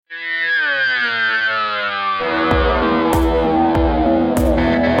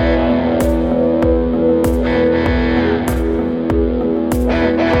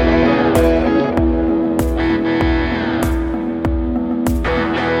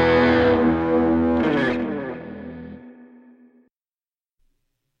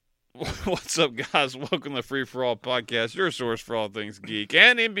What's up, guys? Welcome to Free For All Podcast, your source for all things geek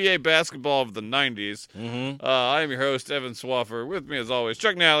and NBA basketball of the 90s. I am your host, Evan Swaffer. With me, as always,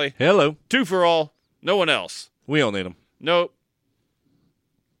 Chuck Nally. Hello. Two for all. No one else. We don't need them. Nope.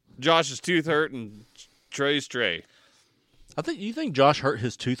 Josh's tooth hurt and Trey's Trey. You think Josh hurt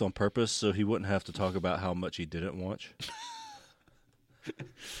his tooth on purpose so he wouldn't have to talk about how much he didn't watch?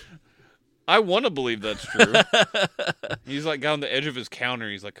 I want to believe that's true. He's like got on the edge of his counter.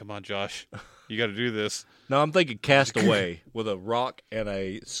 He's like, come on, Josh. You got to do this. No, I'm thinking Castaway with a rock and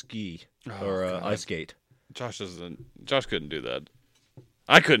a ski or ice skate. Josh couldn't do that.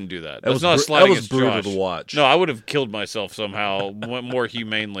 I couldn't do that. That That's not a slide against brutal Josh. to watch. No, I would have killed myself somehow more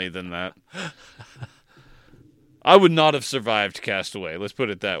humanely than that. I would not have survived Castaway. Let's put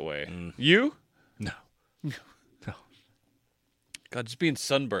it that way. You? No. God, just being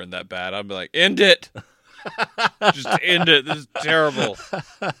sunburned that bad, I'd be like, end it. Just end it. This is terrible.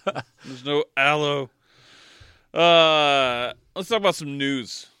 There's no aloe. Let's talk about some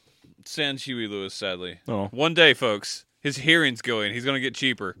news. Sans Huey Lewis, sadly. Oh. One day, folks. His hearing's going. He's going to get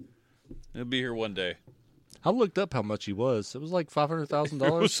cheaper. He'll be here one day. I looked up how much he was. It was like $500,000.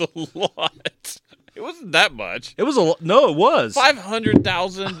 It was a lot. It wasn't that much. It was a lot. No, it was.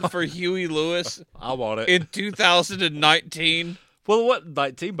 $500,000 for Huey Lewis I want it. in 2019. Well, what,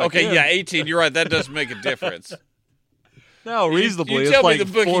 19 back Okay, then? yeah, 18. You're right. That does make a difference. No, reasonably. You it's tell like me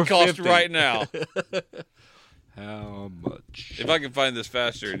the booking cost $450. right now. How much? If I can find this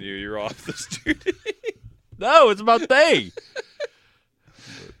faster than you, you're off the studio. No, it's about day.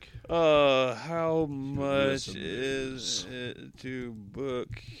 How much is it to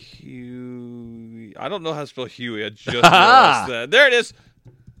book Huey? I don't know how to spell Huey. I just realized that. There it is.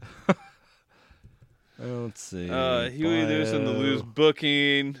 Let's see. Huey Lewis and the Lewis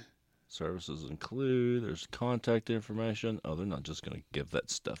booking. Services include. There's contact information. Oh, they're not just going to give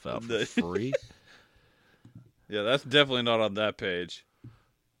that stuff out for free. Yeah, that's definitely not on that page.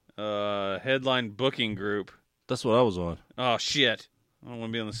 Headline booking group. That's what I was on. Oh, shit. I don't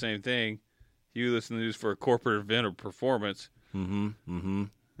want to be on the same thing. Huey Lewis and the News for a corporate event or performance.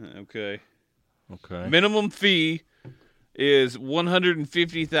 Okay. Minimum fee is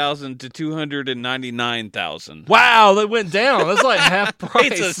 $150,000 to $299,000. Wow, they went down. That's like half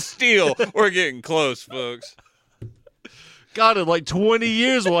price. It's a steal. We're getting close, folks. God, in like 20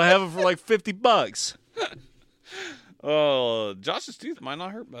 years, we'll have it for like $50. Oh, Josh's tooth might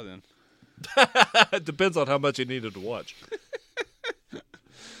not hurt by then. It depends on how much he needed to watch.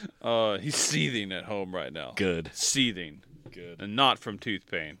 He's seething at home right now. Good. Seething. Good. And not from tooth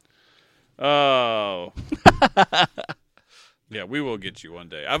pain. Oh. Yeah, we will get you one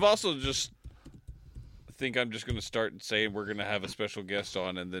day. I've also just think I'm just going to start saying we're going to have a special guest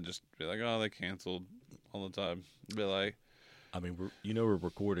on and then just be like, oh, they canceled all the time. Be like, I mean, we're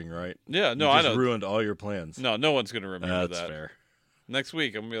recording, right? yeah, no, you I just know. Ruined all your plans. No one's going to remember That's that. fair. Next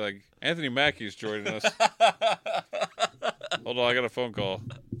week, I'm going to be like, Anthony Mackie's joining us. Hold on, I got a phone call.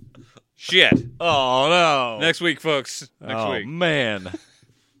 Shit. Oh, no. Next week, folks. Next week. Oh, man.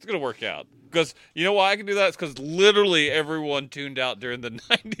 It's going to work out. Because you know why I can do that? It's because literally everyone tuned out during the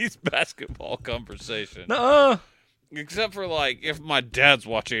 90s basketball conversation. Nuh-uh. Except for, like, if my dad's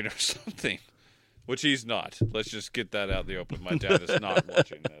watching or something. Which he's not. Let's just get that out in the open. My dad is not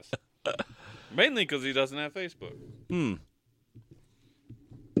watching this. Mainly because he doesn't have Facebook.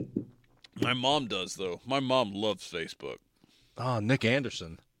 My mom does, though. My mom loves Facebook. Oh, Nick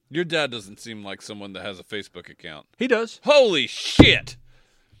Anderson. Your dad doesn't seem like someone that has a Facebook account. He does. Holy shit!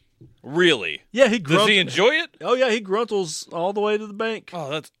 Really? Yeah, Does he enjoy it? Oh, yeah, he gruntles all the way to the bank. Oh,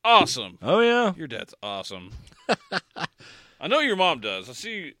 that's awesome. Oh, yeah. Your dad's awesome. I know your mom does. I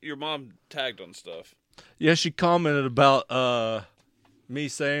see your mom tagged on stuff. Yeah, she commented about me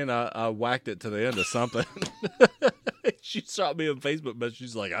saying I whacked it to the end of something. She shot me a Facebook message.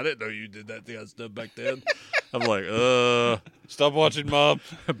 She's like, I didn't know you did that thing I stuff back then. I'm like, Stop watching, Mom.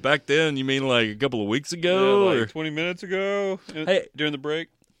 back then, you mean like a couple of weeks ago? Yeah, like or? 20 minutes ago Hey. during the break.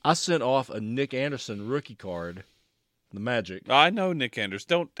 I sent off a Nick Anderson rookie card, the Magic. I know Nick Anderson.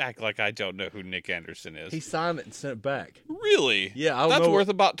 Don't act like I don't know who Nick Anderson is. He signed it and sent it back. Really? Yeah, I don't That's know. worth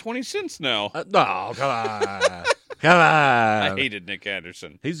about 20 cents now. No, come on. Come on. I hated Nick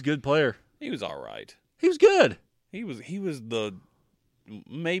Anderson. He's a good player. He was all right. He was good. He was the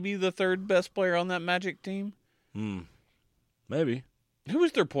maybe the third best player on that Magic team. Maybe. Who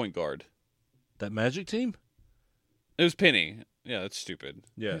was their point guard? That Magic team? It was Penny. Yeah, that's stupid.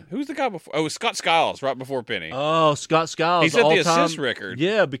 Yeah. Who was the guy before? Oh, it was Scott Skiles right before Penny. Oh, Scott Skiles. He set the all-time- assist record.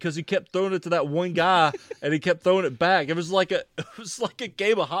 Yeah, because he kept throwing it to that one guy, and he kept throwing it back. It was like a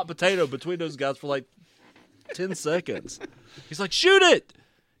game of hot potato between those guys for like 10 seconds. He's like, shoot it!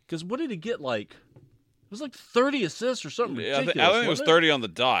 Because what did he get? Like, it was like 30 assists or something Yeah, ridiculous. I think it was 30 on the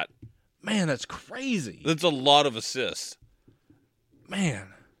dot. Man, that's crazy. That's a lot of assists. Man.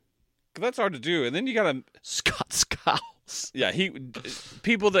 That's hard to do. And then you got to... Scott Skiles. Yeah,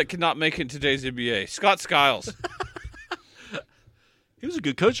 people that cannot make it in today's NBA. Scott Skiles. He was a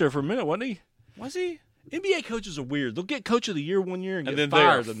good coach there for a minute, wasn't he? Was he? NBA coaches are weird. They'll get coach of the year one year and And get then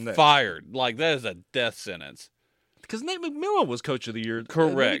fired they the are next. fired. Like, that is a death sentence. Because Nate McMillan was coach of the year.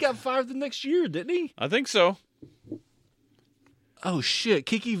 Correct. And then he got fired the next year, didn't he? I think so. Oh, shit.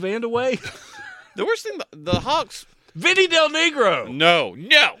 Kiki Vandeweghe? The worst thing, the Hawks... Vinny Del Negro. No.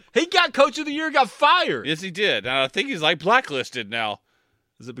 He got coach of the year, got fired. Yes, he did. And I think he's, like, blacklisted now.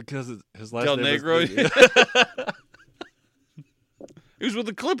 Is it because his last Del name Negro? is... He was with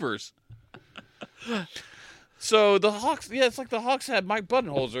the Clippers. So the Hawks, it's like the Hawks had Mike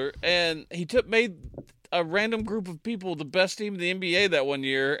Budenholzer, and he made a random group of people the best team in the NBA that one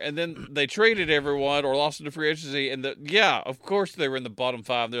year, and then they traded everyone or lost into free agency, and of course they were in the bottom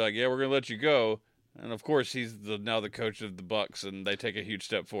 5. They're like, yeah, we're going to let you go. And of course he's now the coach of the Bucks, and they take a huge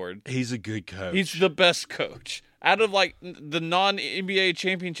step forward. He's a good coach. He's the best coach. Out of like the non-NBA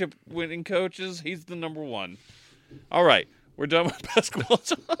championship winning coaches, he's the number one. All right. We're done with basketball.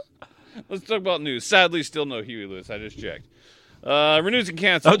 Let's talk about news. Sadly, still no Huey Lewis. I just checked. Renews and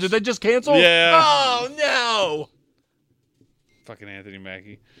cancels. Oh, did they just cancel? Yeah. Oh, no. Fucking Anthony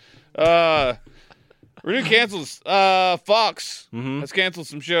Mackie. Renew cancels. Fox has canceled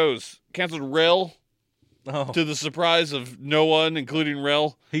some shows. Canceled Rel to the surprise of no one, including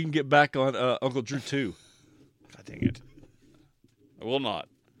Rel. He can get back on Uncle Drew 2. God dang it. I will not.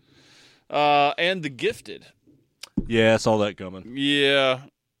 And The Gifted. Yeah, I saw that coming. Yeah.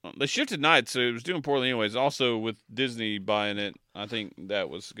 They shifted nights, so it was doing poorly anyways. Also, with Disney buying it, I think that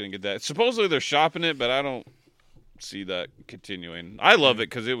was going to get that. Supposedly they're shopping it, but I don't see that continuing. I love it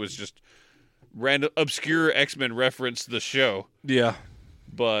because it was just random, obscure X-Men reference to the show. Yeah.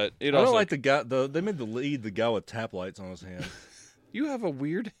 But I don't like the guy. They made the lead the guy with tap lights on his hand. You have a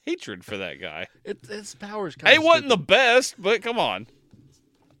weird hatred for that guy. His powers kind of It wasn't the best, but come on.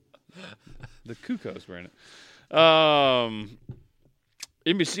 The Cuckoos were in it.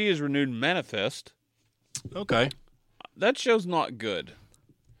 NBC has renewed Manifest. Okay. That show's not good.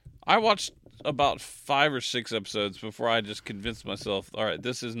 I watched about 5 or 6 episodes before I just convinced myself, all right,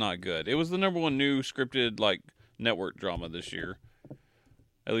 this is not good. It was the number one new scripted network drama this year.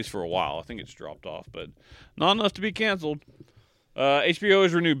 At least for a while. I think it's dropped off, but not enough to be canceled. HBO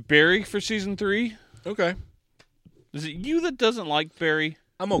has renewed Barry for season 3. Okay. Is it you that doesn't like Barry?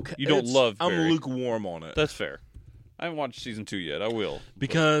 I'm okay. You don't love Barry. I'm lukewarm on it. That's fair. I haven't watched season 2 yet. I will.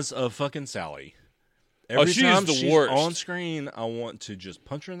 Because of fucking Sally. She is the she's worst. on screen, I want to just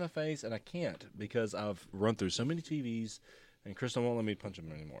punch her in the face, and I can't because I've run through so many TVs, and Kristen won't let me punch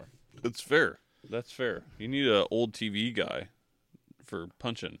them anymore. That's fair. That's fair. You need an old TV guy for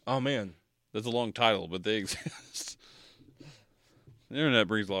punching. Oh, man. That's a long title, but they exist. The internet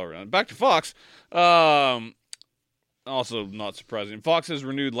brings a lot around. Back to Fox. Also, not surprising. Fox has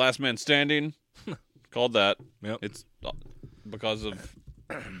renewed Last Man Standing. Called that. Yep. It's because of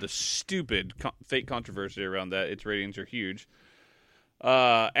the stupid fake controversy around that. Its ratings are huge.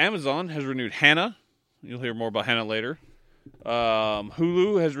 Amazon has renewed Hannah. You'll hear more about Hannah later.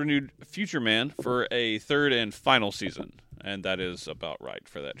 Hulu has renewed Future Man for a 3rd and final season. And that is about right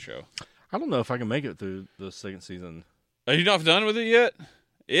for that show. I don't know if I can make it through the 2nd season. Are you not done with it yet?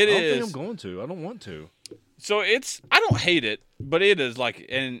 I don't think I'm going to. I don't want to. So I don't hate it, but it is like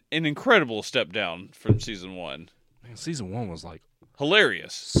an incredible step down from season 1. Man, season 1 was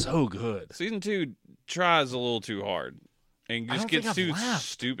hilarious. So good. Season 2 tries a little too hard and just gets too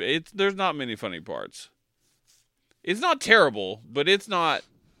stupid. There's not many funny parts. It's not terrible, but it's not.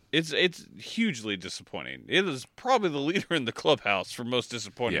 It's hugely disappointing. It is probably the leader in the clubhouse for most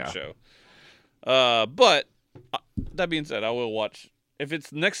disappointing show. But that being said, I will watch. If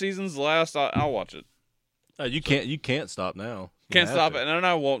it's next season's last, I'll watch it. You can't stop now. Can't stop it, and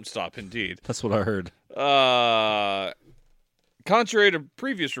I won't stop. Indeed, that's what I heard. Contrary to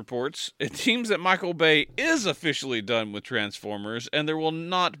previous reports, it seems that Michael Bay is officially done with Transformers, and there will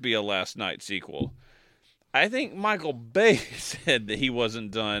not be a Last Night sequel. I think Michael Bay said that he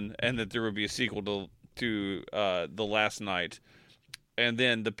wasn't done and that there would be a sequel to The Last Night. And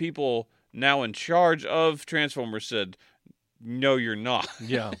then the people now in charge of Transformers said, no, you're not.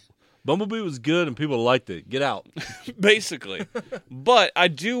 Yeah. Bumblebee was good and people liked it. Get out. Basically. But I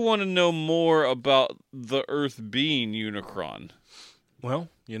do want to know more about the Earth being Unicron. Well,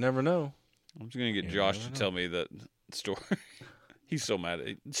 you never know. I'm just going to get Josh to tell me that story. He's so mad.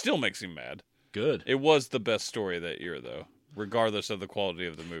 It still makes him mad. Good. It was the best story that year, though. regardless of the quality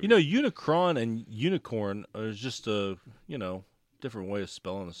of the movie. You know, Unicron and Unicorn are just a, different way of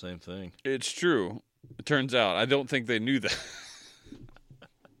spelling the same thing. It's true. It turns out. I don't think they knew that.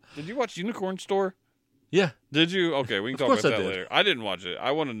 Did you watch Unicorn Store? Yeah. Did you? Okay, we can talk about that later. I didn't watch it.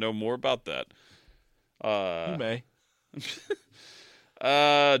 I want to know more about that. You may.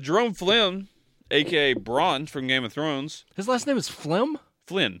 Jerome Flynn, a.k.a. Bronn from Game of Thrones. His last name is Flynn?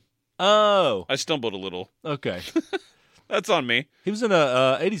 Flynn. Oh. I stumbled a little. Okay. That's on me. He was in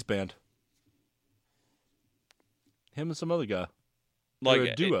a 80s band. Him and some other guy. Like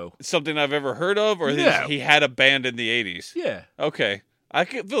a duo. Something I've ever heard of, or Yeah. he had a band in the 80s? Yeah. Okay. I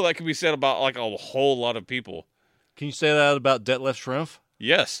feel that could be said about like a whole lot of people. Can you say that about Detlef Schrempf?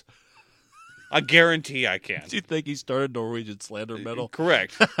 Yes. I guarantee I can. Do you think he started Norwegian slander metal?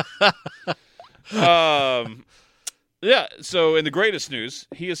 Correct. Yeah, so in the greatest news,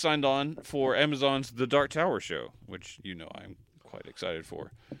 he is signed on for Amazon's The Dark Tower show, which I'm quite excited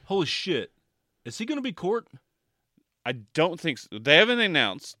for. Holy shit. Is he going to be Court? I don't think so. They haven't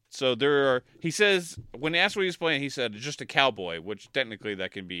announced. So he says, when asked what he's playing, he said just a cowboy, which technically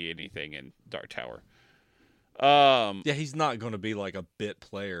that can be anything in Dark Tower. Yeah, he's not going to be like a bit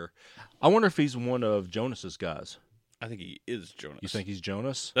player. I wonder if he's one of Jonas's guys. I think he is Jonas. You think he's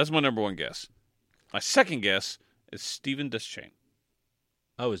Jonas? That's my number one guess. My second guess is Stephen Deschain.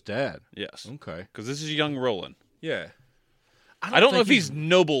 Oh, his dad. Yes. Okay. Because this is young Roland. Yeah. I don't know if he's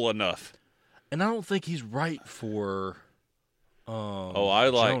noble enough. And I don't think he's right for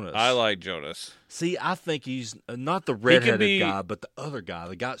I like Jonas. See, I think he's not the redheaded guy, but the other guy.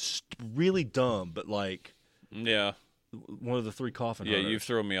 The guy really dumb, but like yeah, one of the three coffin hunters. You've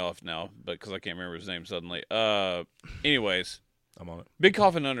thrown me off now, but because I can't remember his name suddenly. Anyways, I'm on it. Big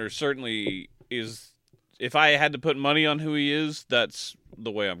Coffin Hunter certainly is. If I had to put money on who he is, that's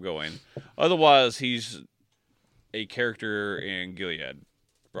the way I'm going. Otherwise, he's a character in Gilead,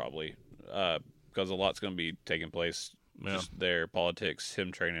 probably, because a lot's going to be taking place. Yeah. Just their politics,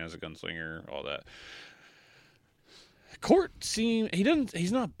 him training as a gunslinger, all that. Court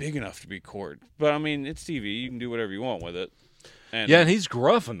he's not big enough to be Court, but I mean it's TV. You can do whatever you want with it. And and he's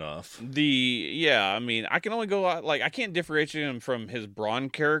gruff enough. I mean I can only go out, like I can't differentiate him from his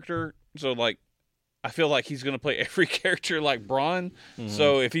Bronn character. So like I feel like he's going to play every character like Bronn. Mm-hmm.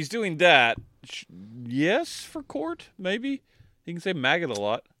 So if he's doing that, yes, for Court maybe he can say maggot a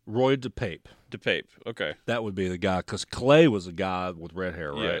lot. Roy DePape. DePape, okay. That would be the guy, because Clay was a guy with red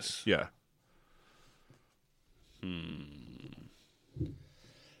hair, right? Yes. Yeah.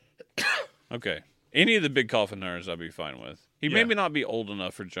 Okay. Any of the big coffin hunters I'd be fine with. He may not be old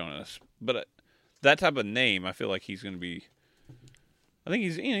enough for Jonas, but that type of name, I feel like he's going to be... I think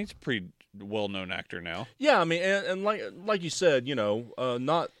he's a pretty well-known actor now. Yeah, I mean, and like you said,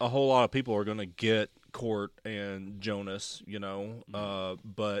 not a whole lot of people are going to get Court and Jonas,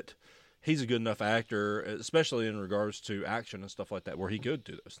 but he's a good enough actor, especially in regards to action and stuff like that, where he could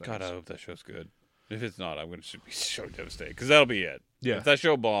do those things. God, I hope that show's good. If it's not, I'm going to be so devastated, because that'll be it. Yeah. If that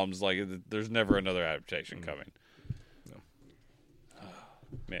show bombs, like, there's never another adaptation coming. No.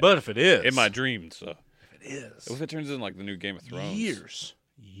 Man. But if it is, in my dreams, so. If it is, if it turns into like the new Game of Thrones,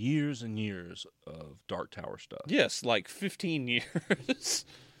 years and years of Dark Tower stuff. Yes, like 15 years.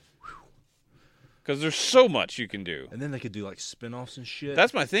 Because there's so much you can do. And then they could do like spin-offs and shit.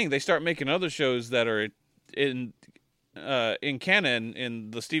 That's my thing. They start making other shows that are in canon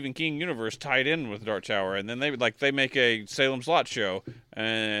in the Stephen King universe tied in with Dark Tower, and then they make a Salem Slot show,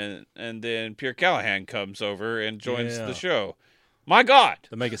 and then Pierre Callahan comes over and joins the show. My God!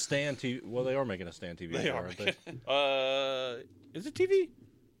 They make a Stan TV. Well, they are making a Stan TV. They show, are. aren't they? Is it TV?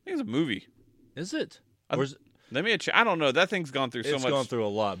 I think it's a movie. Is it? Or is it? Let me. I don't know. That thing's gone through so much. It's gone through a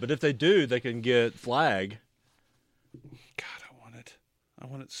lot. But if they do, they can get Flag. God, I want it. I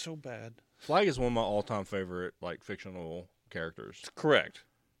want it so bad. Flag is one of my all-time favorite, like, fictional characters. Correct.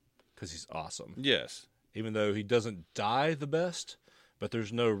 Because he's awesome. Yes. Even though he doesn't die the best, but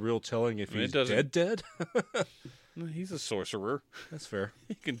there's no real telling if he's dead. He's a sorcerer. That's fair.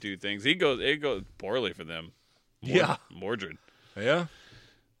 He can do things. It goes poorly for them. Mordred. Yeah.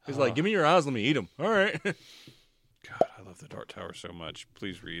 He's like, give me your eyes, let me eat them. All right. God, I love the Dark Tower so much.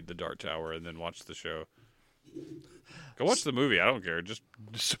 Please read the Dark Tower and then watch the show. Go watch the movie. I don't care. Just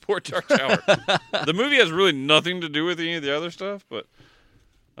support Dark Tower. The movie has really nothing to do with any of the other stuff, but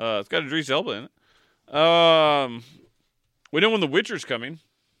it's got Idris Elba in it. We know when The Witcher's coming.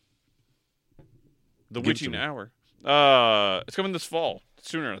 The Witching Hour. It's coming this fall.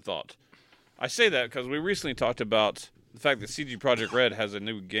 Sooner than I thought. I say that because we recently talked about the fact that CG Projekt Red has a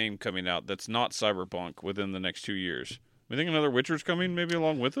new game coming out that's not Cyberpunk within the next 2 years. We think another Witcher's coming maybe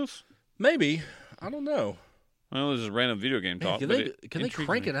along with us? Maybe. I don't know. Well, this is random video game talk. Can but they intrigues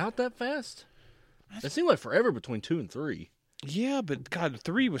crank me. it out that fast? It seemed like forever between 2 and 3. Yeah, but God,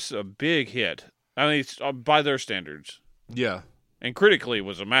 3 was a big hit. I mean, it's, by their standards, Yeah. and critically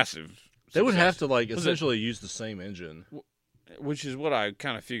was a massive. They would have success. to, like, Was essentially use the same engine. Which is what I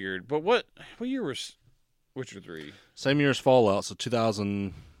kind of figured. But what year was Witcher 3? Same year as Fallout, so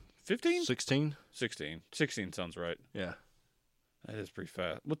 2016? 15? 16. 16 sounds right. Yeah. That is pretty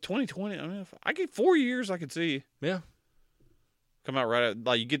fast. Well, 2020, I mean, if I get 4 years, I could see. Yeah. Come out right at,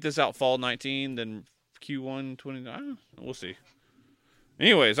 like, you get this out fall 19, then Q1 29. We'll see.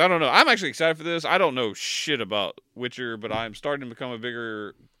 Anyways, I don't know. I'm actually excited for this. I don't know shit about Witcher, but I'm starting to become a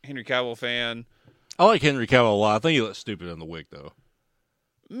bigger Henry Cavill fan. I like Henry Cavill a lot. I think he looks stupid in the wig, though.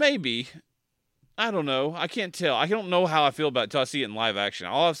 Maybe. I don't know. I can't tell. I don't know how I feel about it until I see it in live action.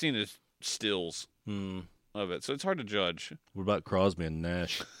 All I've seen is stills of it, so it's hard to judge. What about Crosby and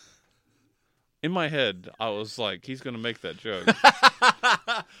Nash? In my head, I was like, he's going to make that joke.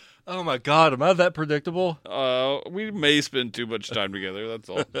 Oh, my God. Am I that predictable? We may spend too much time together. That's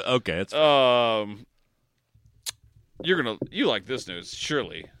all. Okay. It's fine. You like this news,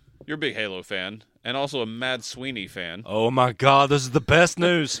 surely. You're a big Halo fan, and also a Mad Sweeney fan. Oh, my God. This is the best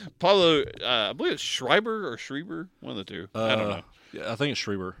news. Paulo, I believe it's Schreiber, one of the two. I don't know. Yeah, I think it's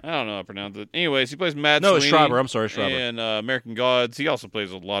Schreiber. I don't know how to pronounce it. Anyways, he plays Mad No, Sweeney. it's Schreiber. I'm sorry, Schreiber. And American Gods. He also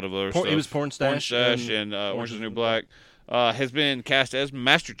plays a lot of other stuff. He was Pornstache and Orange is the New Black. Has been cast as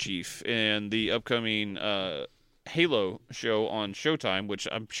Master Chief in the upcoming Halo show on Showtime, which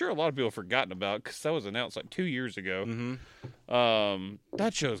I'm sure a lot of people have forgotten about because that was announced like 2 years ago. Mm-hmm.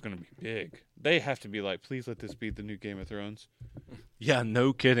 That show is going to be big. They have to be like, please let this be the new Game of Thrones. Yeah,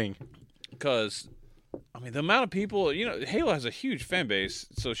 no kidding. Because, I mean, the amount of people, Halo has a huge fan base,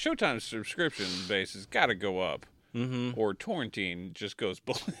 so Showtime's subscription base has got to go up. Mm-hmm. Or Torrentine just goes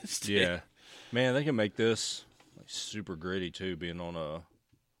ballistic. Yeah. Man, they can make this like super gritty, too, being on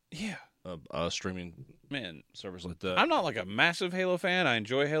a streaming service like that. I'm not like a massive Halo fan. I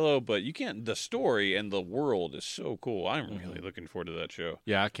enjoy Halo, but the story and the world is so cool. I'm really looking forward to that show.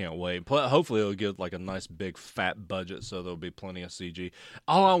 Yeah, I can't wait. Hopefully, it'll get like a nice big fat budget, so there'll be plenty of CG.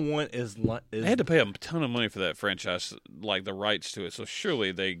 All I want is They had to pay a ton of money for that franchise, like the rights to it. So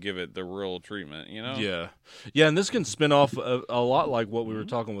surely they give it the real treatment, Yeah, and this can spin off a lot like what we were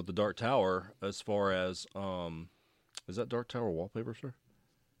talking with the Dark Tower, as far as is that Dark Tower wallpaper, sir?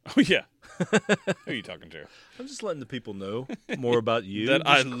 Oh yeah. Who are you talking to? I'm just letting the people know more about you. That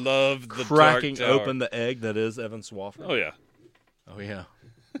I love the cracking Dark Tower. open the egg that is Evan Swafford. Oh yeah. Oh yeah.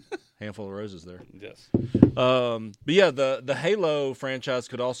 Handful of roses there. Yes. But yeah, the Halo franchise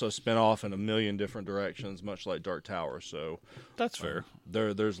could also spin off in a million different directions, much like Dark Tower. So That's fair.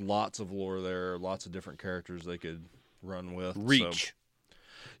 There's lots of lore there, lots of different characters they could run with. Reach. So,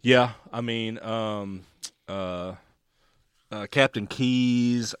 yeah, I mean, Captain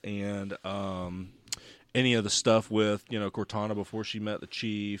Keyes and any of the stuff with Cortana before she met the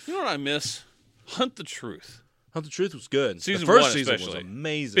chief. You know what I miss? Hunt the Truth. Hunt the Truth was good. Season the first one season especially. was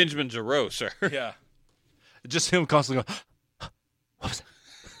amazing. Benjamin Giroux, sir. Yeah, just him constantly going. What was that?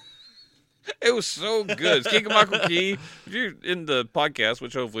 It was so good. Keegan Michael Key. If you're in the podcast,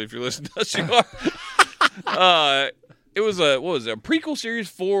 which hopefully if you're listening to us, you are. It was a prequel series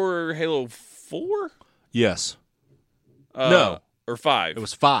for Halo 4? Yes. No. Or 5. It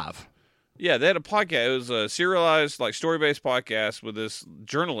was 5. Yeah, they had a podcast. It was a serialized, like, story-based podcast with this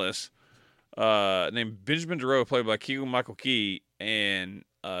journalist named Benjamin Giroux, played by Keegan Michael Key, and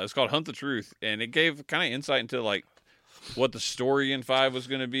it's called Hunt the Truth, and it gave kind of insight into, like, what the story in 5 was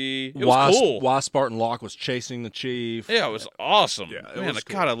going to be. It was cool. Why Spartan Locke was chasing the chief. Yeah, it was awesome. Yeah, it Man, was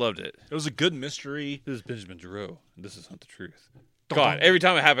God, I loved it. It was a good mystery. This is Benjamin Giroux. This is Hunt the Truth. God, every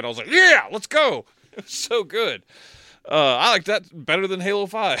time it happened, I was like, yeah, let's go. It was so good. I like that better than Halo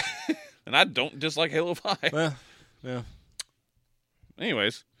 5. And I don't dislike Halo 5. Well, yeah.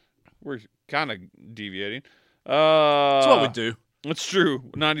 Anyways, we're kind of deviating. That's what we do. It's true.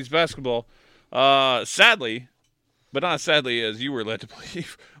 90s basketball. Sadly, but not sadly as you were led to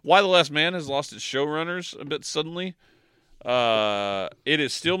believe, Why the Last Man has lost its showrunners a bit suddenly. It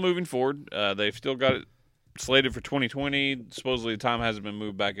is still moving forward. They've still got it slated for 2020. Supposedly the time hasn't been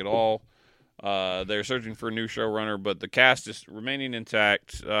moved back at all. They're searching for a new showrunner, but the cast is remaining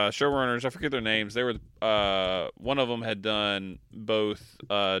intact. Showrunners, I forget their names. They were one of them had done both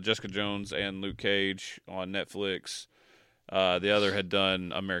Jessica Jones and Luke Cage on Netflix. The other had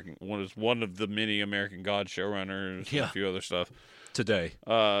done one of the many American Gods showrunners and a few other stuff. Today.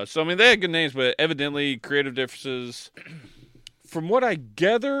 So, I mean, they had good names, but evidently creative differences. From what I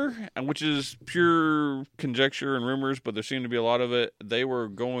gather, and which is pure conjecture and rumors, but there seemed to be a lot of it, they were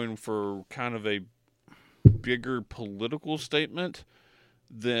going for kind of a bigger political statement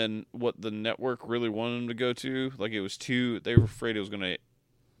than what the network really wanted them to go to. Like, it was they were afraid it was going to,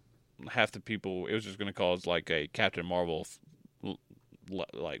 half the people, it was just going to cause like a Captain Marvel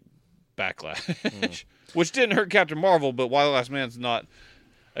like backlash, which didn't hurt Captain Marvel, but Why the Last Man's not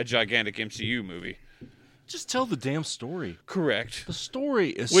a gigantic MCU movie. Just tell the damn story. Correct. The story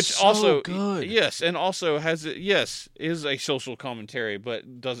is Which so also good. Yes, and also is a social commentary,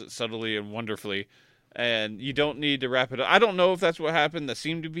 but does it subtly and wonderfully. And you don't need to wrap it up. I don't know if that's what happened. That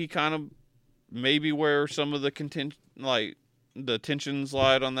seemed to be kind of maybe where some of the the tensions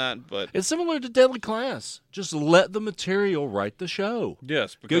lied on that, but It's similar to Deadly Class. Just let the material write the show.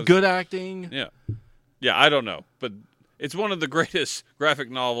 yes, because Good acting. yeah, I don't know, but it's one of the greatest graphic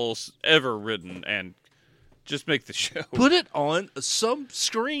novels ever written, and just make the show. Put it on some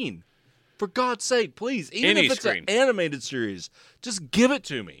screen. For God's sake, please. Even Any if it's screen. an animated series, just give it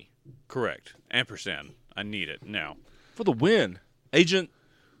to me. Correct. Ampersand. I need it now. For the win. Agent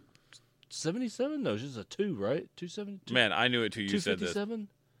 77? No, she's a 2, right? 272? Man, I knew it till you said this. 257?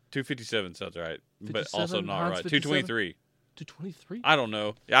 257 sounds right, but 57, also not Hans right. 57? 223. 223? I don't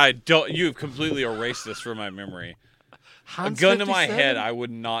know. I don't. You've completely erased this from my memory. Hans A gun to my 57? head, I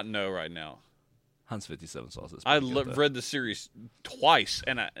would not know right now. Hans 57 sausage. I read the series twice,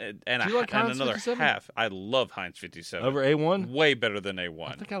 and Do you like Heinz another 57? half. I love Heinz 57 Over A1? Way better than I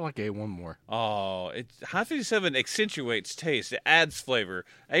A1. think I like A1 more. Oh, Heinz 57 accentuates taste. It adds flavor.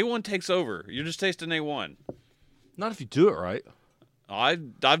 A1 takes over. You're just tasting A1. Not if you do it right.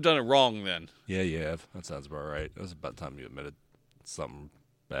 I've done it wrong then. Yeah, you have. That sounds about right. It was about time you admitted something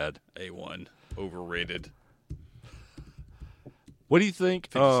bad. A1 overrated. What do you think?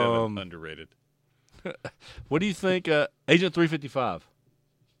 57 underrated. What do you think? Agent 355.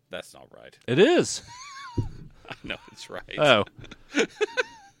 That's not right. It is. I know it's right. Oh,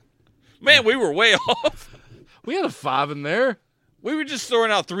 Man, we were way off. we had a 5 in there. We were just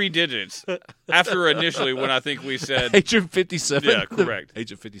throwing out 3 digits after initially when I think we said, Agent 57. yeah, correct.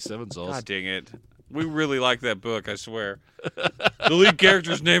 Agent 57 sauce. God dang it. We really like that book, I swear. The lead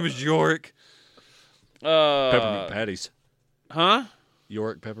character's name is Yorick. Peppermint patties. Huh?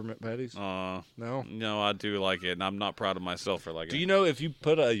 York peppermint patties. No. No, I do like it, and I'm not proud of myself for liking Do it. you know if you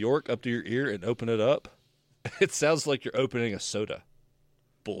put a York up to your ear and open it up, it sounds like you're opening a soda.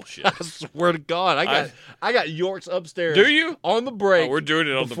 Bullshit. I swear to God, I got Yorks upstairs. Do you? On the break. Oh, we're doing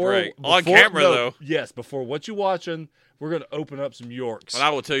it on the before- break. On before- camera, no, though. Yes, before what you watching, we're gonna open up some Yorks. But I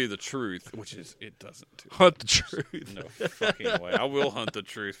will tell you the truth, which is it doesn't. Hunt the truth. No fucking way. I will hunt the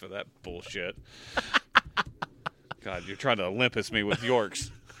truth for that bullshit. God, you're trying to Olympus me with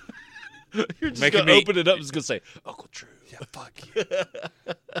Yorks. You're just Making gonna me- open it up and it's gonna say Uncle Truth. Yeah, fuck you.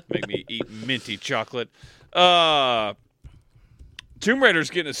 Make me eat minty chocolate. Tomb Raider's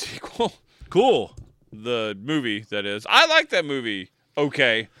getting a sequel. Cool. The movie, that is. I like that movie.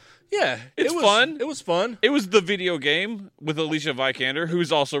 Okay. Yeah, It's it was fun. It was fun. It was the video game with Alicia Vikander,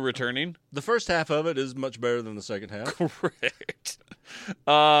 who's also returning. The first half of it is much better than the second half. Correct.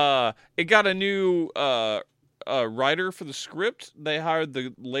 It got a new writer for the script. They hired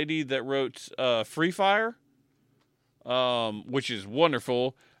the lady that wrote Free Fire, which is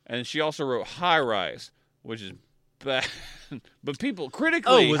wonderful. And she also wrote High Rise, which is bad. But people,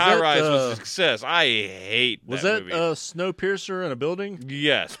 critically, was High that, Rise was a success. I hate Was that that movie. Snowpiercer in a building?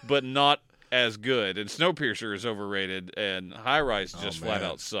 Yes, but not as good. And Snowpiercer is overrated, and High Rise just flat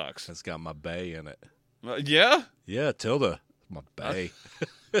man. out sucks. It's got my bay in it. Yeah? Yeah, Tilda. My bay.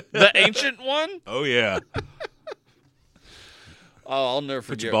 The ancient one? Oh yeah. Oh, I'll never Put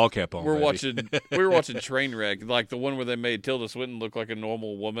forget. your ball cap on. We baby. were watching Trainwreck, like the one where they made Tilda Swinton look like a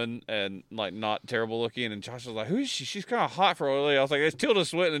normal woman and like not terrible looking. And Josh was like, "Who is she? She's kind of hot for a lady." I was like, "It's Tilda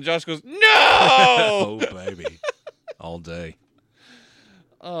Swinton." And Josh goes, "No!" Oh baby. All day.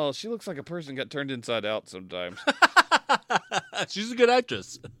 Oh, she looks like a person got turned inside out sometimes. She's a good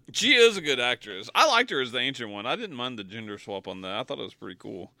actress. She is a good actress. I liked her as the ancient one. I didn't mind the gender swap on that. I thought it was pretty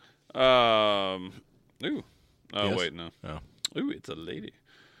cool. Ooh. Oh Yes? wait, no. Oh. Ooh, it's a lady.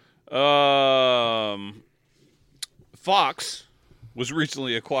 Fox was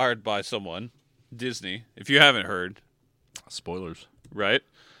recently acquired by someone, Disney. If you haven't heard, Spoilers. right?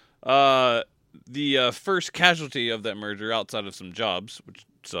 The first casualty of that merger, outside of some jobs, which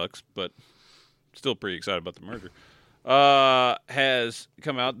sucks, but still pretty excited about the merger, has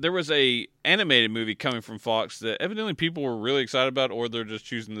come out. There was a animated movie coming from Fox that evidently people were really excited about, or they're just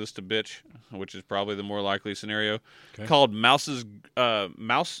choosing this to bitch, which is probably the more likely scenario. Okay. Called Mouse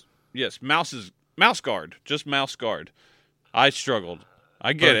Guard, just Mouse Guard. I struggled.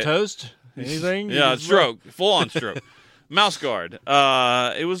 I get Burnt it. toast? Anything? Yeah, stroke, full on stroke. Mouse Guard.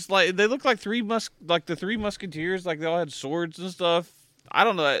 It was like they looked like the Three Musketeers, like they all had swords and stuff. I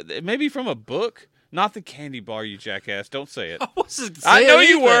don't know, maybe from a book. Not the candy bar, you jackass. Don't say it. I wasn't I saying know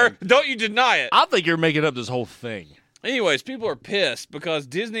you anything. were. Don't you deny it. I think you're making up this whole thing. Anyways, people are pissed because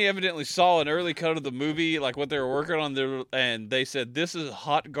Disney evidently saw an early cut of the movie, like what they were working on, and they said this is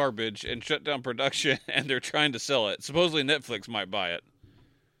hot garbage and shut down production, and they're trying to sell it. Supposedly Netflix might buy it.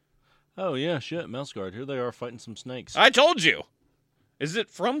 Oh, yeah, shit, Mouse Guard. Here they are fighting some snakes. I told you. Is it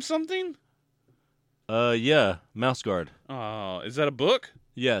from something? Yeah, Mouse Guard. Oh, is that a book?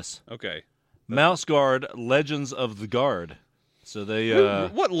 Yes. Okay. Mouse Guard, Legends of the Guard. So they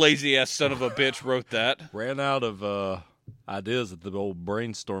What lazy-ass son of a bitch wrote that? ran out of ideas at the old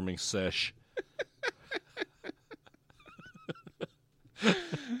brainstorming sesh.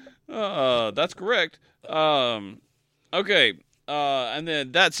 That's correct. Okay. And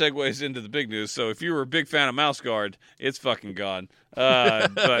then that segues into the big news. So if you were a big fan of Mouse Guard, it's fucking gone.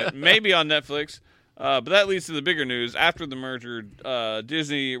 But maybe on Netflix. But that leads to the bigger news. After the merger,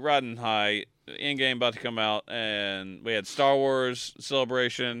 Disney riding high, Endgame about to come out, and we had Star Wars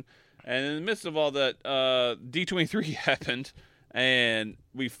Celebration. And in the midst of all that, D23 happened, and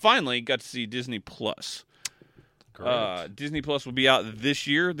we finally got to see Disney Plus. Disney Plus will be out this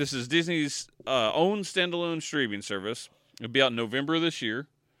year. This is Disney's own standalone streaming service. It'll be out in November of this year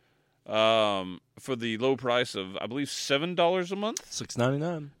for the low price of, I believe, $7 a month.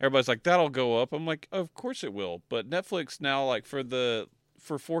 $6.99. Everybody's like, that'll go up. I'm like, of course it will. But Netflix now, like for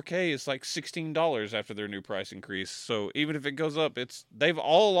 4K, it's like $16 after their new price increase. So even if it goes up, they've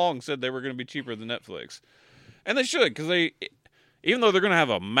all along said they were going to be cheaper than Netflix, and they should, because even though they're going to have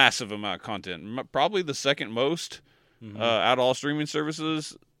a massive amount of content, probably the second most out of all streaming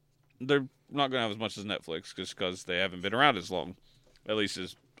services, they're not going to have as much as Netflix just because they haven't been around as long, at least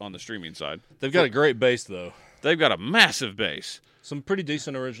as on the streaming side. They've got a great base, though. They've got a massive base. Some pretty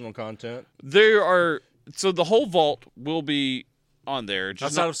decent original content. So the whole vault will be on there.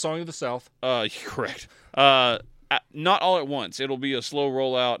 Just Outside of Song of the South. Correct. Not all at once. It'll be a slow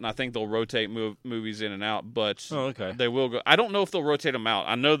rollout, and I think they'll rotate movies in and out. But okay. They will go. I don't know if they'll rotate them out.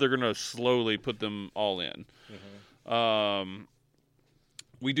 I know they're going to slowly put them all in.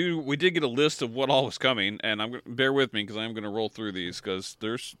 We did get a list of what all was coming, and bear with me because I'm going to roll through these because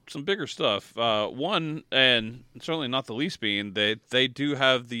there's some bigger stuff. One, and certainly not the least, being they do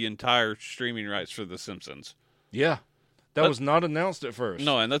have the entire streaming rights for The Simpsons. Yeah. That was not announced at first.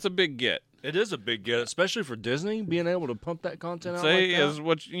 No, and that's a big get. It is a big get, especially for Disney, being able to pump that content out Say like that. is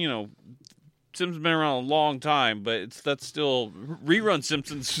what Simpsons been around a long time, but that's still rerun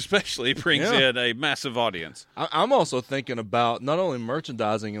Simpsons especially brings in a massive audience. I'm also thinking about not only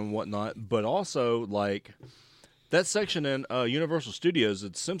merchandising and whatnot, but also like that section in Universal Studios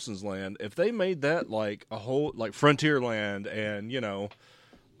at Simpsons Land. If they made that like a whole like Frontierland and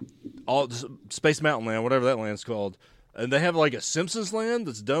all Space Mountain Land, whatever that land's called. And they have like a Simpsons Land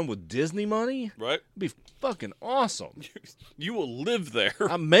that's done with Disney money. Right. It'd be fucking awesome. You will live there.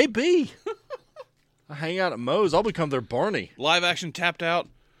 I may be. I hang out at Moe's. I'll become their Barney. Live action Tapped Out.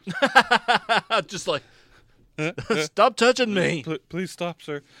 Just like, stop touching me. Please stop,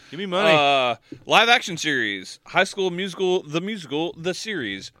 sir. Give me money. Live action series. High School Musical, the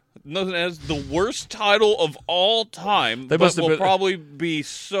series. Known as the worst title of all time, but will probably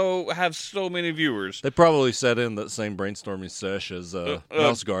have so many viewers. They probably set in that same brainstorming sesh as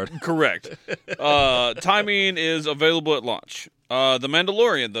Mouse Guard. Correct. Timing is available at launch. The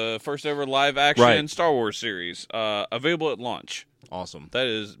Mandalorian, the first ever live action Star Wars series, available at launch. Awesome. That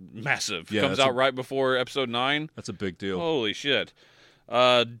is massive. Yeah, Comes out right before Episode 9. That's a big deal. Holy shit.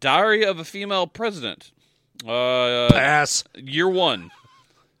 Diary of a Female President. Pass. Year 1.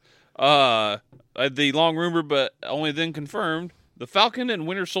 The long rumor, but only then confirmed, The Falcon and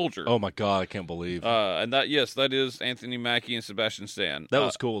Winter Soldier. Oh my god, I can't believe. And that is Anthony Mackie and Sebastian Stan. That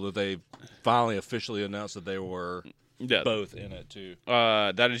was cool that they finally officially announced that they were both in it too.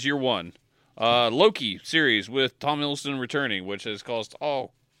 That is year 1. Loki series with Tom Hiddleston returning, which has caused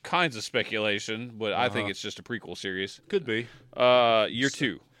all kinds of speculation, but I think it's just a prequel series. Could be. Year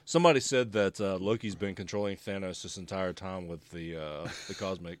 2. Somebody said that Loki's been controlling Thanos this entire time with the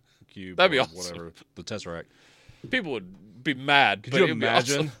cosmic cube. That'd be or awesome. Whatever, the Tesseract. People would be mad. Could you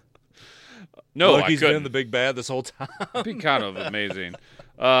imagine? Awesome. No, Loki's been the big bad this whole time. It'd be kind of amazing.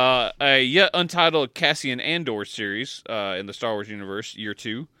 A yet untitled Cassian Andor series in the Star Wars universe, year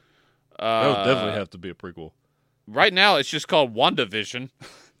 2. That would definitely have to be a prequel. Right now, it's just called WandaVision.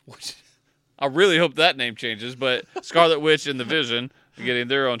 Which I really hope that name changes, but Scarlet Witch and the Vision are getting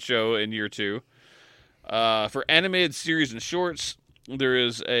their own show in year 2. For animated series and shorts, There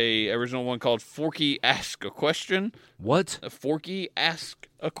is a original one called Forky Ask a Question. What? Forky Ask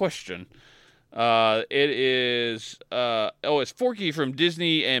a Question. It is it's Forky from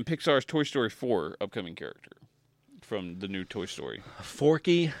Disney and Pixar's Toy Story 4 upcoming character from the new Toy Story.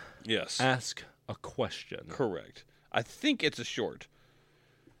 Forky, Yes. ask a question. Correct. I think it's a short.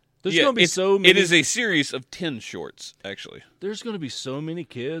 There's going to be so many. It is a series of 10 shorts, actually. There's going to be so many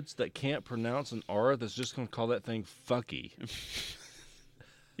kids that can't pronounce an R that's just going to call that thing fucky.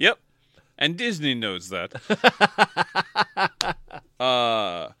 Yep. And Disney knows that.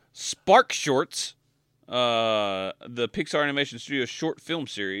 Spark Shorts, the Pixar Animation Studio short film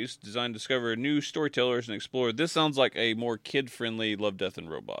series designed to discover new storytellers and explore. This sounds like a more kid-friendly Love, Death, and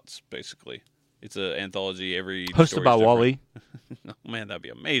Robots, basically. It's an anthology. Every Hosted by Wall-E. Oh, man, that'd be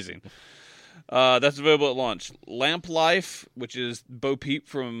amazing. That's available at launch. Lamp Life, which is Bo Peep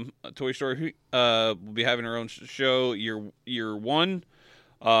from Toy Story, will be having her own show year one.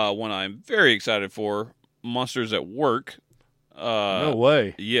 One I'm very excited for. Monsters at Work. No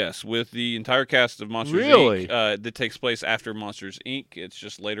way. Yes, with the entire cast of Monsters Really? Inc. That takes place after Monsters Inc. It's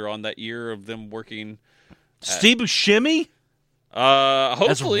just later on that year of them working. Steve Buscemi? As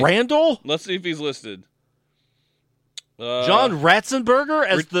Hopefully. Randall? Let's see if he's listed. John Ratzenberger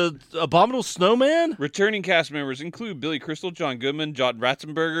as the Abominable Snowman? Returning cast members include Billy Crystal, John Goodman, John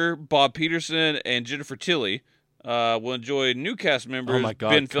Ratzenberger, Bob Peterson, and Jennifer Tilly. We'll enjoy new cast members: Oh my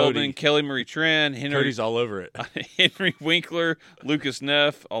God, Ben Cody. Feldman, Kelly Marie Tran, Cody's all over it. Henry Winkler, Lucas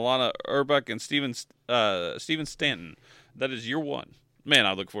Neff, Alana Urbuck, and Steven Stanton. That is year one. Man,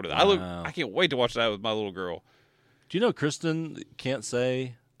 I look forward to that. Wow. I can't wait to watch that with my little girl. Do you know Kristen can't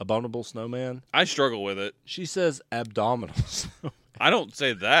say Abominable Snowman? I struggle with it. She says abdominal snowman. I don't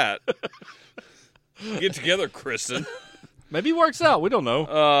say that. Get together, Kristen. Maybe it works out. We don't know.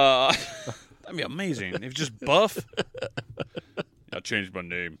 That'd be amazing. If just buff. I changed my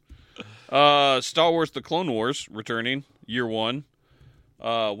name. Star Wars: The Clone Wars returning year one.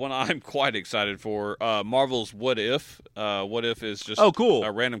 One I'm quite excited for. Marvel's What If. What If is just cool.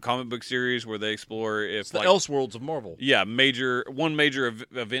 a random comic book series where they explore if It's the Elseworlds of Marvel. Yeah, one major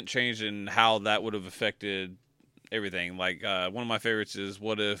event changed and how that would have affected everything. Like one of my favorites is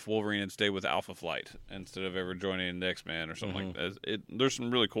what if Wolverine had stayed with Alpha Flight instead of ever joining the X-Men or something like that. There's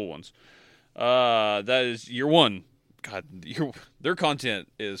some really cool ones. That is year one. God, their content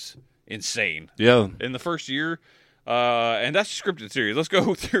is insane. Yeah. In the first year, and that's a scripted series. Let's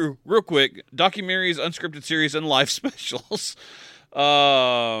go through real quick: documentaries, unscripted series, and live specials.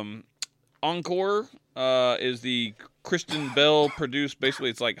 Encore is the Kristen Bell produced. Basically,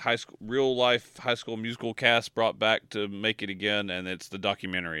 it's like real life high school musical cast brought back to make it again, and it's the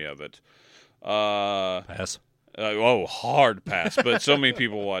documentary of it. Pass. Hard pass. But so many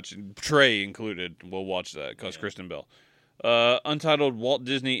people watch, Trey included, will watch that because Kristen Bell. Untitled Walt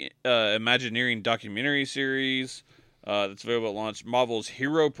Disney Imagineering documentary series that's available at launch. Marvel's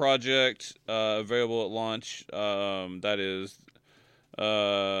Hero Project available at launch. That is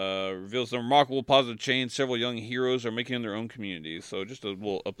reveals the remarkable positive change several young heroes are making in their own communities. So just a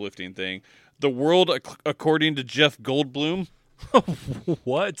little uplifting thing. The World According to Jeff Goldblum.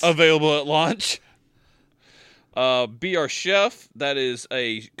 What? Available at launch. Be Our Chef. That is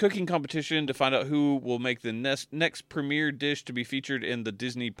a cooking competition to find out who will make the next premier dish to be featured in the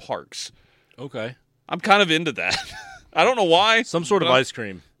Disney parks. Okay. I'm kind of into that. I don't know why. Some sort of ice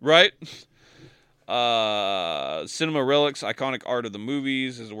cream. Right? Cinema Relics, Iconic Art of the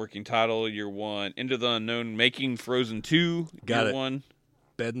Movies is a working title. Year one. Into the Unknown, Making Frozen 2. Got year it. one.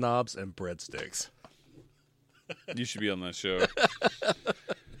 Bed knobs and breadsticks. You should be on that show.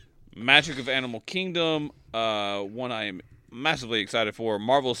 Magic of Animal Kingdom, one I am massively excited for.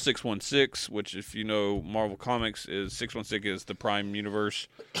 Marvel 616, which if you know Marvel Comics, is 616 is the Prime Universe.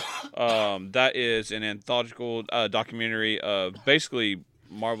 That is an anthological documentary of basically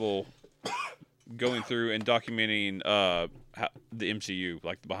Marvel going through and documenting the MCU,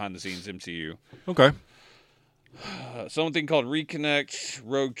 like the behind-the-scenes MCU. Okay. Something called Reconnect,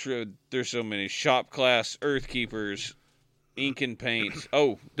 Rogue Trip. There's so many. Shop Class, Earthkeepers, Ink and Paint.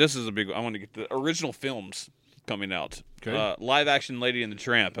 Oh, this is a big one. I want to get the original films coming out. Okay. Live action Lady and the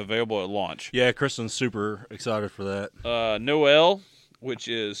Tramp available at launch. Yeah, Kristen's super excited for that. Noel, which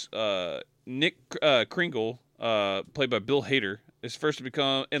is Nick Kringle, played by Bill Hader, is first to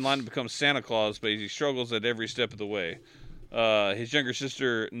become in line to become Santa Claus, but he struggles at every step of the way. His younger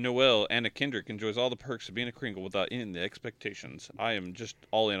sister, Noelle, Anna Kendrick, enjoys all the perks of being a Kringle without any of the expectations. I am just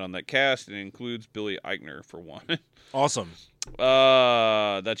all in on that cast. It includes Billy Eichner, for one. Awesome.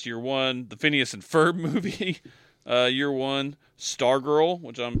 That's year one. The Phineas and Ferb movie, year one. Stargirl,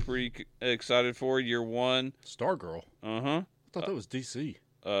 which I'm pretty excited for, year one. Stargirl. Uh-huh. thought that was DC.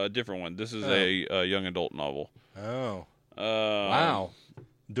 Different one. This is a young adult novel. Oh. Wow.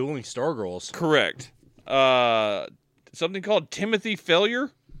 Dueling Stargirls. Correct. Something called Timothy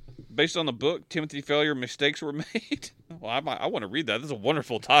Failure, based on the book Timothy Failure, Mistakes Were Made. Well, I want to read that. This is a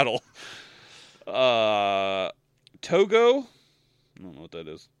wonderful title. Togo. I don't know what that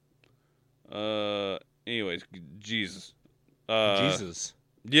is. Anyways, Jesus. Jesus.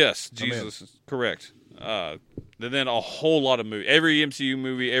 Yes, Jesus is correct. Then a whole lot of movies. Every MCU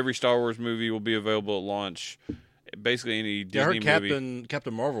movie, every Star Wars movie will be available at launch. Basically, any Disney movie.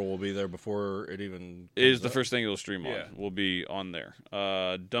 Captain Marvel will be there before it even is the first thing it'll stream on. Yeah. Will be on there.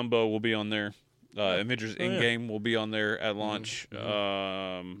 Dumbo will be on there. Avengers Endgame will be on there at launch.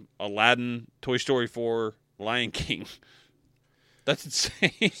 Aladdin, Toy Story 4, Lion King. That's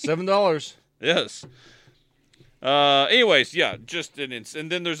insane. $7. Yes. Anyways, yeah, just and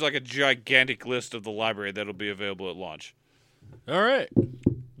then there's like a gigantic list of the library that'll be available at launch. All right.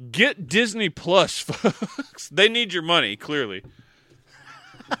 Get Disney Plus, folks. They need your money, clearly.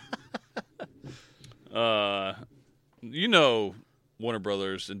 You know, Warner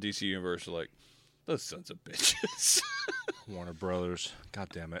Brothers and DC Universe are like, those sons of bitches. Warner Brothers. God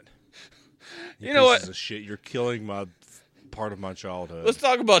damn it. You know what? Of shit. You're killing my part of my childhood. Let's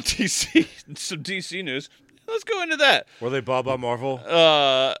talk about DC. Some DC news. Let's go into that. Were they bought by Marvel?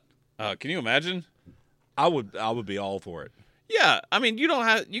 Can you imagine? I would be all for it. Yeah, I mean,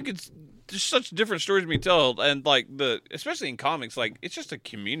 there's such different stories being told, and like especially in comics, like it's just a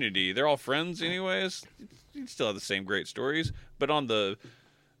community. They're all friends, anyways. You still have the same great stories, but on the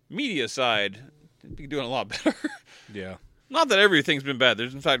media side, they'd be doing a lot better. Yeah. Not that everything's been bad.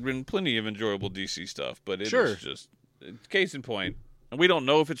 There's in fact been plenty of enjoyable DC stuff, but it is just case in point. And we don't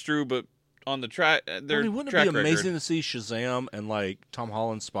know if it's true, but on the track, wouldn't it be amazing to see Shazam and like Tom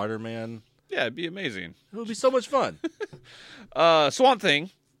Holland's Spider-Man? Yeah, it'd be amazing. It would be so much fun. Swamp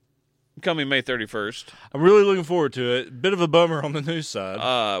Thing, coming May 31st. I'm really looking forward to it. Bit of a bummer on the news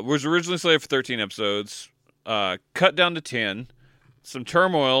side. Was originally slated for 13 episodes. Cut down to 10. Some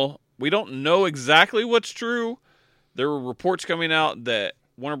turmoil. We don't know exactly what's true. There were reports coming out that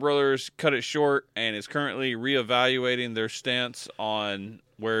Warner Brothers cut it short and is currently reevaluating their stance on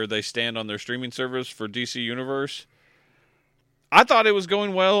where they stand on their streaming service for DC Universe. I thought it was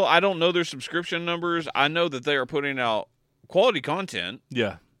going well. I don't know their subscription numbers. I know that they are putting out quality content.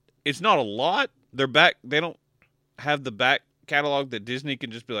 Yeah. It's not a lot. They're back. They don't have the back catalog that Disney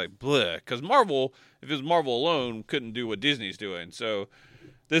can just be like, bleh. Because Marvel, if it was Marvel alone, couldn't do what Disney's doing. So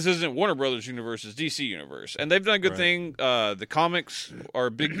this isn't Warner Brothers universe, it's DC universe. And they've done a good thing. The comics are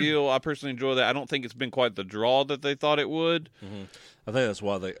a big deal. I personally enjoy that. I don't think it's been quite the draw that they thought it would. Mm-hmm. I think that's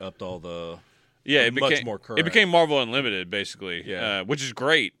why they upped all the... Yeah, it much became more current. It became Marvel Unlimited, basically. Yeah. Which is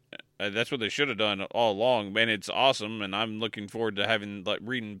great. That's what they should have done all along, man. It's awesome, and I'm looking forward to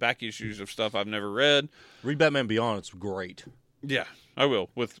reading back issues of stuff I've never read. Read Batman Beyond; it's great. Yeah, I will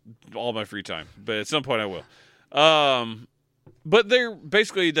with all my free time, but at some point I will. But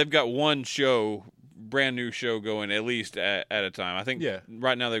they've got one show, brand new show going at least at a time. I think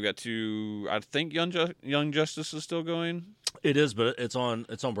right now they've got two. I think Young Justice is still going. It is, but it's on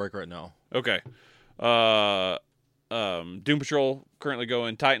break right now. Okay. Doom Patrol currently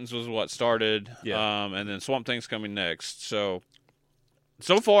going. Titans was what started. Yeah. And then Swamp Thing's coming next. So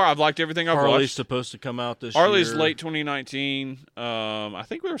far, I've liked everything I've watched. Harley's supposed to come out this year. Harley's late 2019. I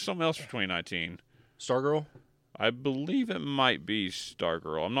think there was something else for 2019. Stargirl? I believe it might be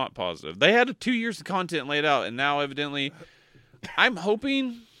Stargirl. I'm not positive. They had 2 years of content laid out, and now evidently, I'm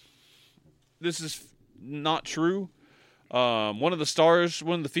hoping this is not true. One of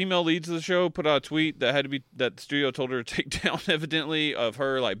the female leads of the show, put out a tweet that the studio told her to take down, evidently, of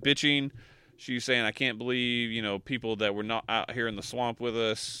her like bitching. She's saying, "I can't believe people that were not out here in the swamp with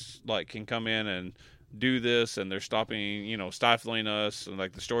us like can come in and do this, and they're stifling us and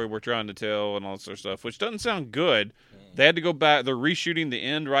like the story we're trying to tell and all that sort of stuff," which doesn't sound good. They had to go back. They're reshooting the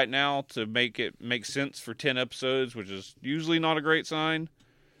end right now to make it make sense for 10 episodes, which is usually not a great sign.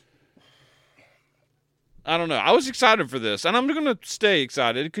 I don't know. I was excited for this, and I'm going to stay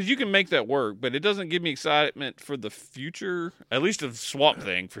excited because you can make that work, but it doesn't give me excitement for the future, at least of Swamp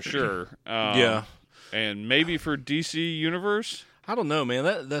Thing for sure. Yeah. And maybe for DC Universe. I don't know,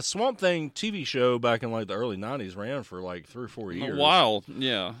 man. That Swamp Thing TV show back in like the early 90s ran for like 3 or 4 years. A while,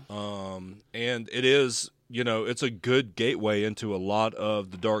 yeah. And it is, it's a good gateway into a lot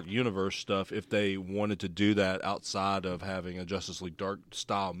of the Dark Universe stuff. If they wanted to do that outside of having a Justice League Dark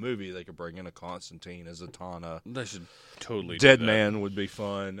style movie, they could bring in a Constantine as Zatanna. They should totally Dead do that. Man would be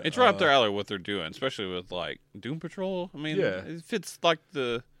fun. It's right up their alley what they're doing, especially with like Doom Patrol. I mean, it fits like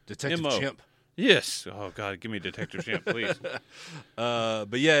the Detective MO. Chimp. Yes. Oh God, give me Detective Champ, please.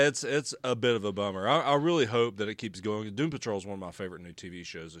 But yeah, it's a bit of a bummer. I really hope that it keeps going. Doom Patrol is one of my favorite new TV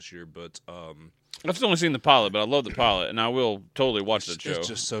shows this year, but I've only seen the pilot, but I love the pilot, and I will totally watch that show. it's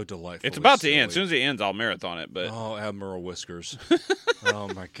just so delightful. It's about to end. As soon as it ends, I'll marathon it. But oh, Admiral Whiskers! Oh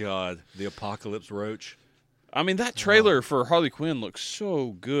my God, the Apocalypse Roach. I mean, that trailer for Harley Quinn looks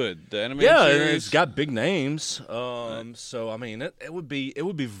so good. The animated series. It's got big names. So I mean, it would be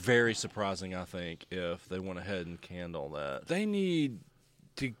very surprising, I think, if they went ahead and canned all that. They need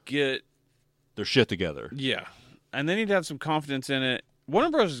to get Their shit together. yeah, and they need to have some confidence in it.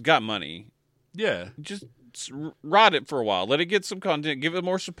 Warner Bros. Has got money. Yeah. Just ride it for a while. Let it get some content. Give it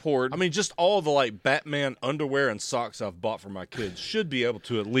more support. I mean, just all the like Batman underwear and socks I've bought for my kids should be able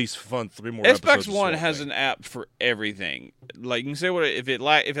to at least fund 3 more episodes. Xbox One has an app for everything. Like you can say what if it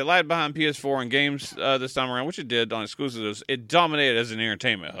lagged behind PS4 and games this time around, which it did on exclusives. It dominated as an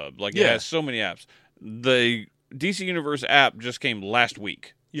entertainment hub. Like it has so many apps. The DC Universe app just came last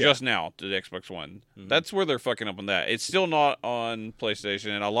week. Yeah. Just now to the Xbox One. Mm-hmm. That's where they're fucking up on that. It's still not on PlayStation,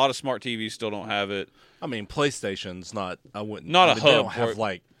 and a lot of smart TVs still don't have it. I mean, PlayStation's not. I wouldn't. Not I a mean, hub. They don't have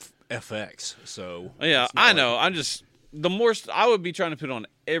like FX, so yeah, I know. I'm just the more I would be trying to put on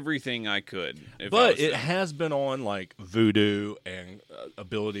everything I could. But it has been on like Vudu and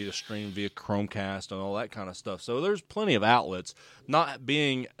ability to stream via Chromecast and all that kind of stuff. So there's plenty of outlets. Not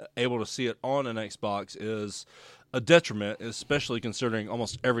being able to see it on an Xbox is a detriment, especially considering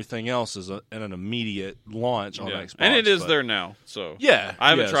almost everything else is in an immediate launch on Xbox. And it is there now, so yeah,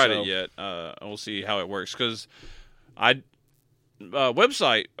 I haven't tried it yet. We'll see how it works because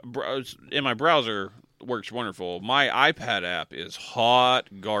website in my browser works wonderful. My iPad app is hot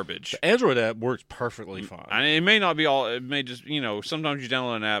garbage. The Android app works perfectly fine. And it may not be all. It may just sometimes you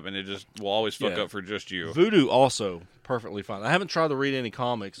download an app and it just will always fuck up for just you. Vudu also perfectly fine. I haven't tried to read any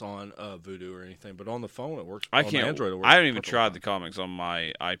comics on Vudu or anything, but on the phone it works. I can't. Android, it works I haven't even tried fine. the comics on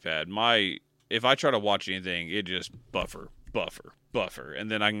my iPad. If I try to watch anything, it just buffer, and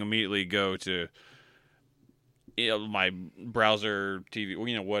then I can immediately go to my browser,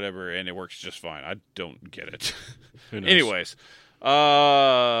 TV, whatever, and it works just fine. I don't get it. Anyways,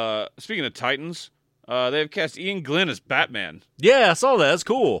 speaking of Titans, they have cast Ian Glenn as Batman. Yeah, I saw that. That's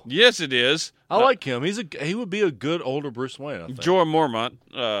cool. Yes, it is. I like him. He would be a good older Bruce Wayne, I think. Jorah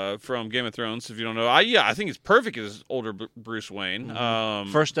Mormont from Game of Thrones, if you don't know. I think it's perfect as older Bruce Wayne.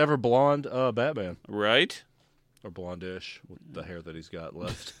 Mm-hmm. First ever blonde Batman. Right? Or blondish with the hair that he's got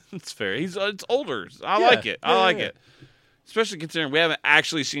left. It's fair. It's older. I like it. I like it. Especially considering we haven't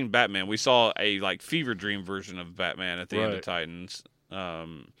actually seen Batman. We saw a fever dream version of Batman at the end of Titans.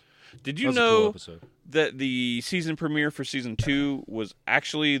 Did you know that the season premiere for season 2 was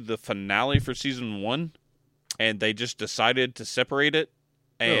actually the finale for season 1, and they just decided to separate it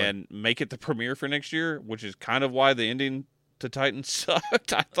and make it the premiere for next year, which is kind of why the ending to Titans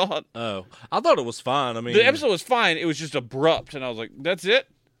sucked, I thought. Oh. I thought it was fine. I mean, the episode was fine. It was just abrupt, and I was like, that's it?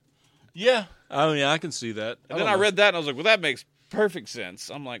 Yeah. Oh, yeah, I can see that. And then I read that, and I was like, well, that makes perfect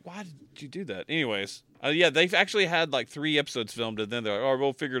sense. I'm like, why did you do that? Anyways, they've actually had 3 episodes filmed, and then they're like,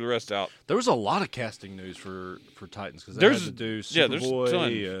 we'll figure the rest out. There was a lot of casting news for Titans, because they had to do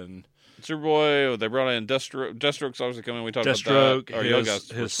Superboy and... Superboy, they brought in Deathstroke. Deathstroke's obviously coming. We talked Deathstroke, about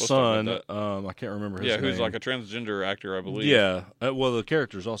that. His son, I can't remember his name. Yeah, who's like a transgender actor, I believe. Yeah, well, the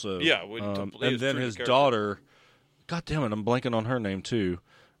character's also... Yeah. And then his daughter, God damn it, I'm blanking on her name too,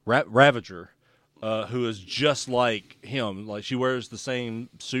 Ravager, who is just like him. Like, she wears the same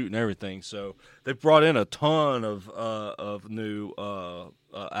suit and everything. So they brought in a ton of new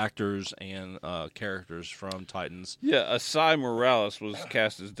actors and characters from Titans. Yeah, Asai Morales was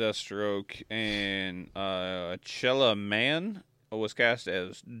cast as Deathstroke, and Chella Mann was cast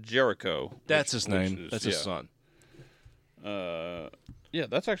as Jericho. That's his name. That's his son. Yeah,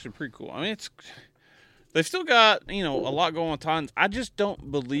 that's actually pretty cool. I mean, they've still got, a lot going on with Titans. I just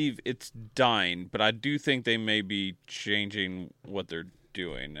don't believe it's dying, but I do think they may be changing what they're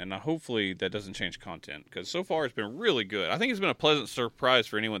doing, and hopefully that doesn't change content, because so far it's been really good. I think it's been a pleasant surprise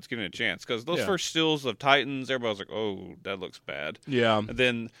for anyone that's given it a chance, because those first stills of Titans, everybody was like, oh, that looks bad. Yeah. And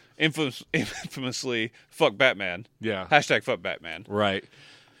then infamously, fuck Batman. Yeah. Hashtag fuck Batman. Right.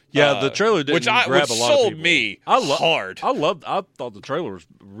 Yeah, the trailer didn't grab a lot of people. Which sold me hard. I thought the trailer was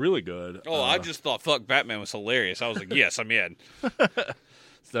really good. Oh, I just thought fuck Batman was hilarious. I was like, yes, I'm in.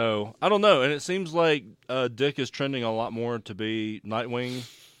 So, I don't know. And it seems like Dick is trending a lot more to be Nightwing.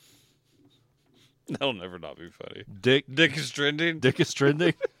 That'll never not be funny. Dick is trending? Dick is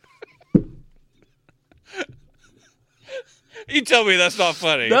trending? You tell me that's not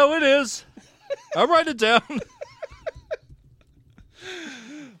funny. No, it is. I'll write it down.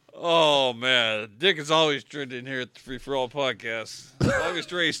 Oh, man. Dick is always trending here at the Free For All podcast.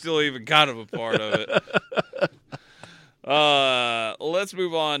 August Ray's still even kind of a part of it. Let's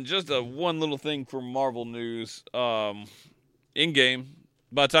move on. Just one little thing for Marvel news. In-game.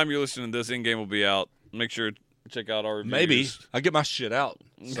 By the time you're listening to this, In-game will be out. Make sure to check out our reviews. Maybe. I get my shit out,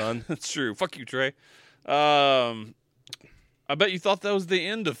 son. That's true. Fuck you, Trey. I bet you thought that was the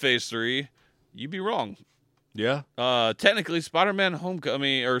end of Phase 3. You'd be wrong. Yeah? Technically, Spider-Man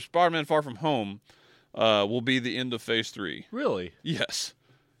Homecoming, or Spider-Man Far From Home, will be the end of Phase 3. Really? Yes.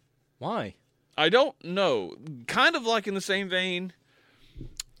 Why? I don't know. Kind of like in the same vein,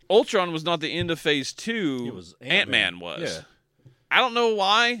 Ultron was not the end of Phase 2. It was Ant-Man was. Yeah. I don't know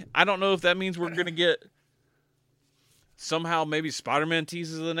why. I don't know if that means we're going to get somehow maybe Spider-Man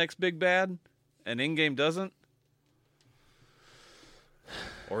teases the next big bad and In-game doesn't.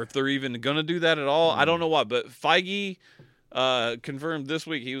 Or if they're even going to do that at all. I don't know why. But Feige confirmed this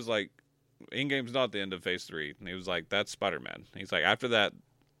week, he was like, In-game's not the end of Phase 3. And he was like, that's Spider-Man. He's like, after that,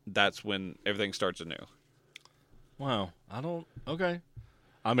 that's when everything starts anew. Wow. Okay.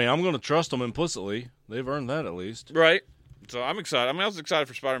 I mean, I'm going to trust them implicitly. They've earned that at least. Right. So I'm excited. I mean, I was excited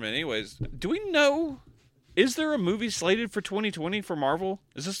for Spider-Man anyways. Do we know, is there a movie slated for 2020 for Marvel?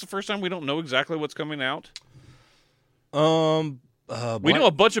 Is this the first time we don't know exactly what's coming out? We know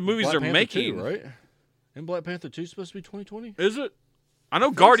a bunch of movies Black they're Panther making. 2, right? Isn't Black Panther 2 supposed to be 2020? Is it? I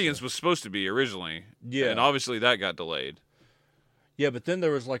know Guardians was supposed to be originally. Yeah. And obviously that got delayed. Yeah, but then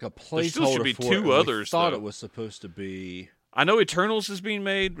there was like a placeholder still should be for two it, and others, we thought though. it was supposed to be... I know Eternals is being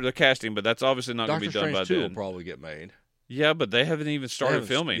made, the casting, but that's obviously not going to Doctor be done by Strange 2 will then. probably get made. Yeah, but they haven't even They started haven't-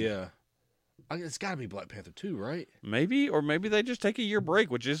 filming. Yeah. It's got to be Black Panther 2, right? Maybe, or maybe they just take a year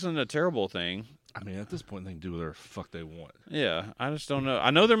break, which isn't a terrible thing. I mean, at this point, they can do whatever the fuck they want. Yeah, I just don't know.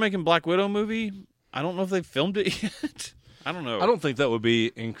 I know they're making Black Widow movie. I don't know if they've filmed it yet. I don't know. I don't think that would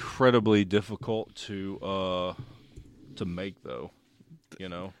be incredibly difficult to make, though. You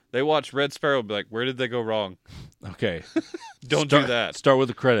know? They watch Red Sparrow and be like, where did they go wrong? Okay. Don't do that. Start with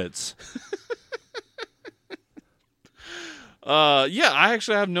the credits. Yeah, I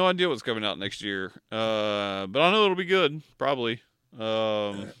actually have no idea what's coming out next year. But I know it'll be good, probably.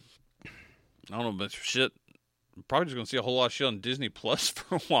 I don't know, but shit. I'm probably just going to see a whole lot of shit on Disney Plus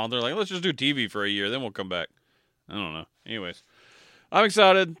for a while. They're like, let's just do TV for a year, then we'll come back. I don't know. Anyways, I'm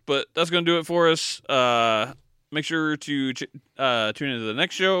excited, but that's going to do it for us. Make sure to tune into the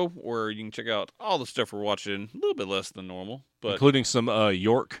next show where you can check out all the stuff we're watching. A little bit less than normal, but Including some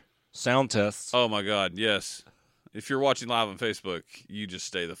York sound tests. oh my god, yes. If you're watching live on Facebook, you just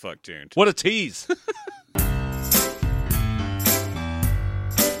stay the fuck tuned. What a tease.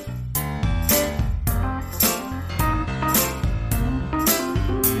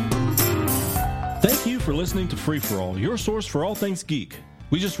 Thank you for listening to Free For All, your source for all things geek.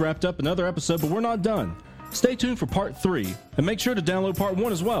 We just wrapped up another episode, but we're not done. Stay tuned for part 3, and make sure to download part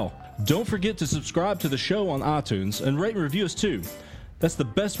 1 as well. Don't forget to subscribe to the show on iTunes, and rate and review us too. That's the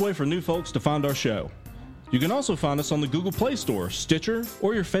best way for new folks to find our show. You can also find us on the Google Play Store, Stitcher,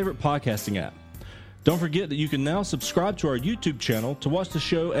 or your favorite podcasting app. Don't forget that you can now subscribe to our YouTube channel to watch the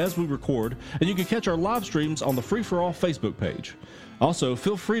show as we record, and you can catch our live streams on the Free For All Facebook page. Also,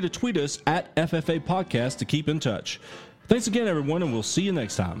 feel free to tweet us at FFA Podcast to keep in touch. Thanks again, everyone, and we'll see you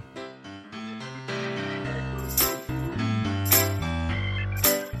next time.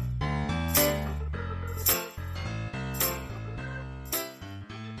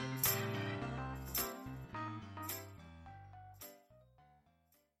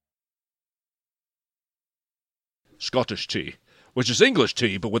 Scottish tea, which is English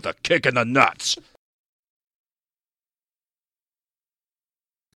tea, but with a kick in the nuts.